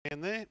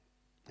in there.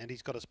 And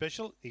he's got a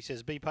special. He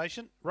says, be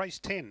patient. Race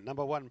 10,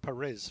 number 1,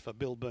 Perez for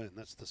Bill Boone.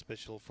 That's the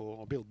special for,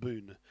 or Bill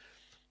Boone.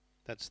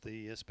 That's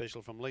the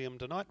special from Liam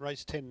tonight.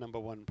 Race 10, number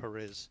 1,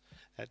 Perez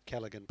at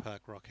Callaghan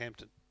Park,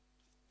 Rockhampton.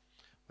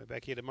 We're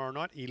back here tomorrow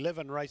night.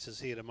 11 races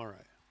here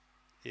tomorrow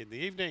in the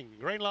evening.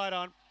 Green light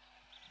on.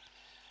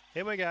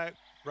 Here we go.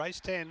 Race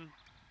 10.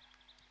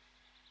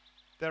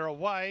 They're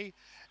away.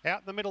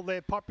 Out in the middle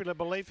there, Popular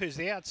Belief, who's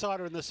the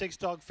outsider in the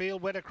 6-dog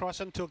field, went across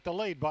and took the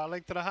lead by a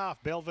length and a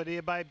half.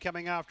 Belvedere Babe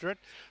coming after it,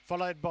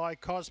 followed by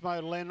Cosmo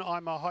Len,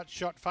 I'm a Hot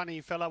Shot, Funny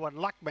Fellow, and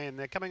Luckman.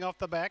 They're coming off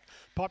the back.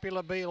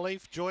 Popular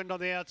Belief joined on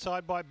the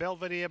outside by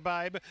Belvedere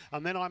Babe,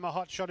 and then I'm a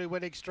Hot Shot, who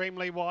went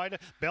extremely wide.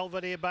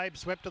 Belvedere Babe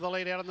swept to the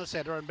lead out in the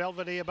centre, and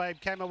Belvedere Babe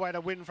came away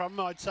to win from,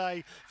 I'd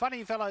say,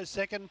 Funny Fellow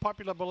second,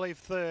 Popular Belief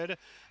third,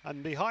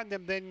 and behind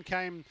them then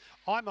came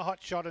I'm a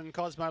Hot Shot and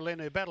Cosmo Len,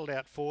 who battled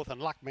out fourth,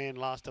 and Luckman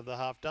last of the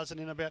half dozen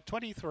in about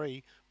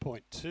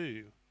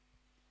 23.2.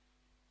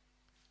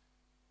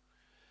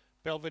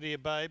 Belvedere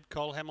Babe,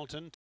 Cole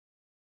Hamilton,